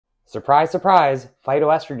Surprise, surprise,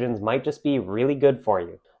 phytoestrogens might just be really good for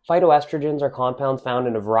you. Phytoestrogens are compounds found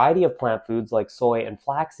in a variety of plant foods like soy and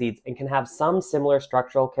flax seeds and can have some similar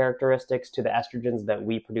structural characteristics to the estrogens that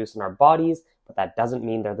we produce in our bodies, but that doesn't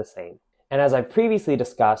mean they're the same. And as I've previously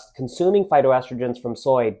discussed, consuming phytoestrogens from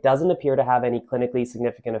soy doesn't appear to have any clinically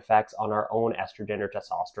significant effects on our own estrogen or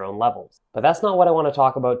testosterone levels. But that's not what I want to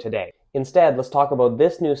talk about today. Instead, let's talk about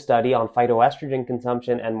this new study on phytoestrogen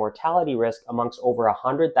consumption and mortality risk amongst over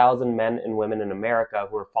 100,000 men and women in America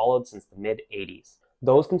who were followed since the mid-80s.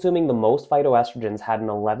 Those consuming the most phytoestrogens had an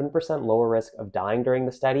 11% lower risk of dying during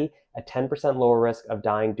the study, a 10% lower risk of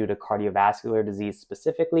dying due to cardiovascular disease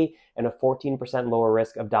specifically, and a 14% lower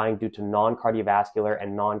risk of dying due to non-cardiovascular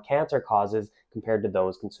and non-cancer causes compared to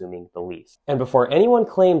those consuming the least. And before anyone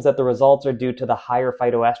claims that the results are due to the higher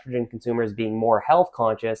phytoestrogen consumers being more health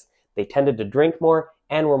conscious, they tended to drink more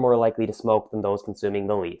and were more likely to smoke than those consuming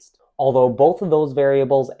the least. Although both of those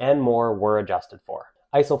variables and more were adjusted for.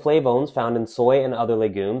 Isoflavones found in soy and other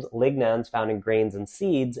legumes, lignans found in grains and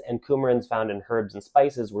seeds, and coumarins found in herbs and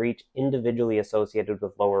spices were each individually associated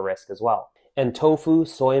with lower risk as well. And tofu,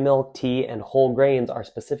 soy milk, tea, and whole grains are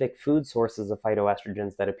specific food sources of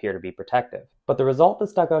phytoestrogens that appear to be protective. But the result that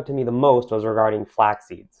stuck out to me the most was regarding flax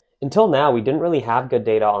seeds. Until now, we didn't really have good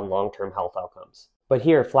data on long-term health outcomes. But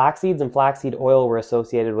here, flax seeds and flaxseed oil were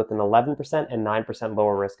associated with an 11% and 9%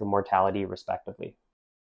 lower risk of mortality, respectively.